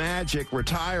Orlando Magic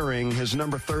retiring his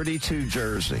number 32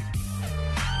 jersey.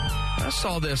 I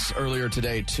saw this earlier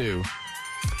today, too.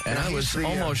 And I was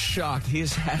almost shocked. He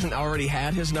hasn't already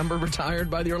had his number retired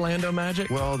by the Orlando Magic?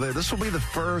 Well, this will be the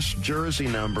first jersey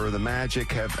number the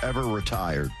Magic have ever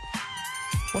retired.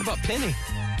 What about Penny?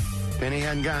 Penny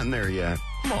hadn't gotten there yet.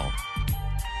 Come on.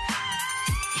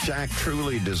 Shaq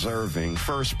truly deserving.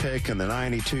 First pick in the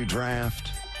 92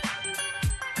 draft.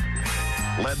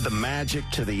 Led the Magic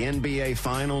to the NBA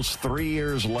Finals 3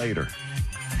 years later.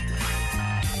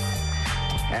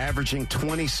 Averaging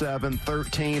 27,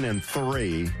 13, and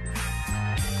 3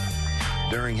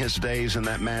 during his days in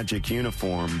that Magic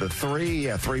uniform. The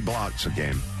 3 blocks a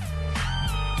game.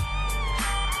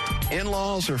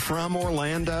 In-laws are from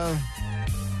Orlando.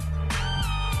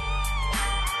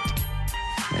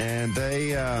 And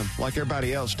they, like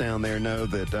everybody else down there, know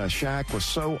that Shaq was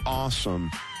so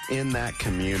awesome in that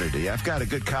community. I've got a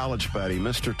good college buddy,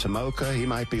 Mr. Tomoka. He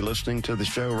might be listening to the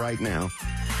show right now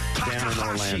down in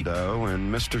Orlando.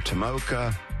 And Mr.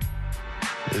 Tomoka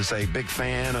is a big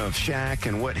fan of Shaq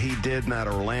and what he did in that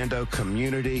Orlando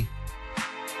community.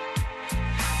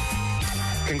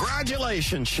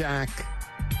 Congratulations, Shaq.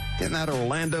 Getting that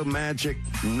Orlando Magic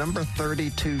number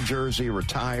 32 jersey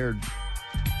retired.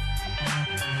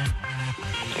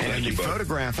 And the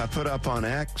photograph I put up on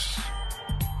X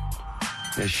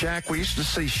is Shaq. We used to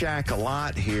see Shaq a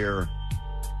lot here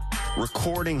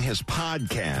recording his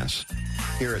podcast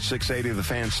here at 680 The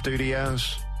Fan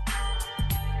Studios.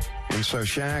 And so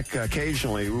Shaq,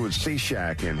 occasionally we would see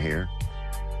Shaq in here.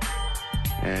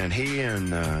 And he and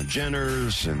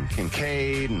Jenners and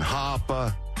Kincaid and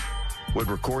Hoppe would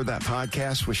record that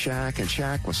podcast with Shaq. And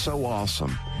Shaq was so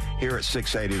awesome here at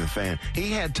 680 The Fan.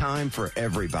 He had time for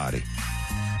everybody.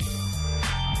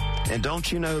 And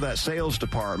don't you know that sales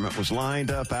department was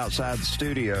lined up outside the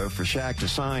studio for Shaq to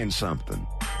sign something.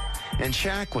 And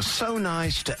Shaq was so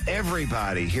nice to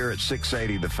everybody here at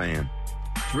 680 The Fan.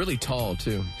 It's really tall,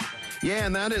 too. Yeah,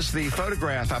 and that is the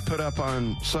photograph I put up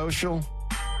on social.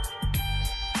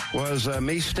 Was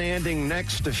me standing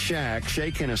next to Shaq,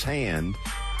 shaking his hand.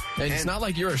 And it's not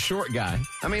like you're a short guy.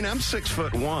 I mean, I'm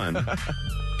 6'1".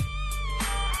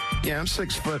 Yeah, I'm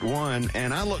 6'1",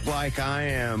 and I look like I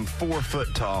am 4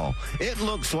 foot tall. It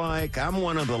looks like I'm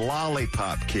one of the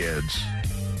lollipop kids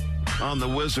on The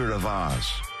Wizard of Oz.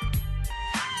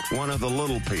 One of the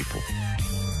little people.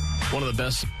 One of the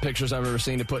best pictures I've ever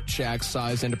seen to put Shaq's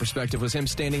size into perspective was him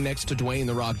standing next to Dwayne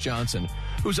 "The Rock" Johnson,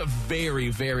 who's a very,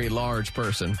 very large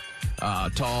person.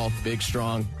 Tall, big,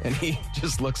 strong, and he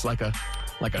just looks like a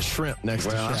shrimp next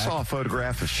to Shaq. Well, I saw a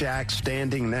photograph of Shaq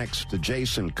standing next to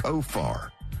Jason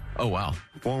Kofar. Oh, wow.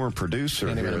 Former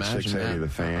producer here at 680 The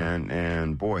Fan.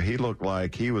 And, boy, he looked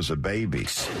like he was a baby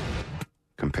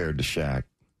compared to Shaq.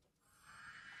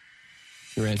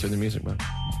 You're answering the music, bud.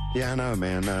 Yeah, I know,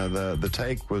 man. The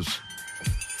take was...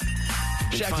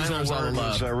 Shaq deserves all the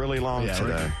love. Was really long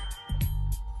today.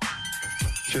 Right.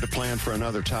 Should have planned for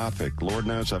another topic. Lord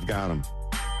knows I've got them.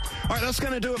 All right, that's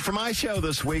going to do it for my show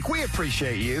this week. We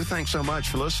appreciate you. Thanks so much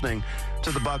for listening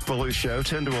to the Buck Belue Show,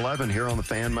 10 to 11 here on The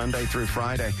Fan, Monday through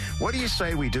Friday. What do you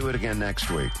say we do it again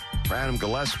next week? For Adam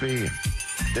Gillespie,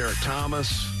 Derek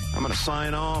Thomas, I'm going to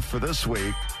sign off for this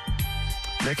week.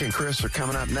 Nick and Chris are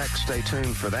coming up next. Stay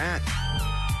tuned for that.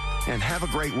 And have a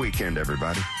great weekend,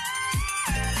 everybody.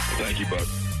 Thank you, Buck.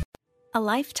 A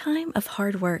lifetime of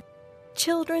hard work.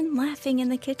 Children laughing in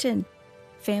the kitchen.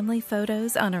 Family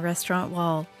photos on a restaurant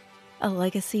wall. A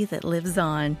legacy that lives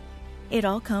on. It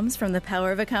all comes from the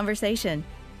power of a conversation.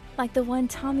 Like the one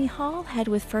Tommy Hall had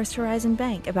with First Horizon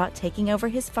Bank about taking over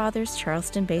his father's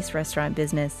Charleston-based restaurant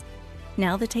business.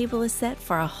 Now the table is set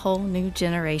for a whole new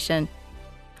generation.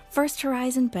 First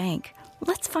Horizon Bank.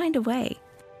 Let's find a way.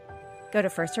 Go to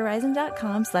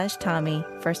firsthorizon.com/Tommy.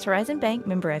 First Horizon Bank,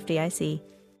 member FDIC.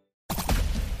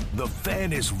 The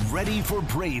Fan is ready for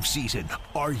Brave season.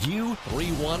 Are you?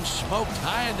 3-1 smoked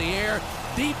high in the air,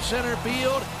 deep center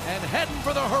field, and heading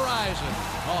for the horizon.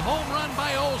 A home run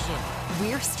by Olsen.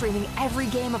 We're streaming every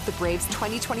game of the Braves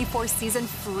 2024 season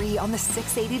free on the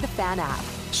 680 The Fan app.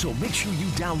 So make sure you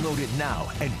download it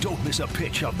now and don't miss a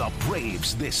pitch of the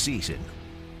Braves this season.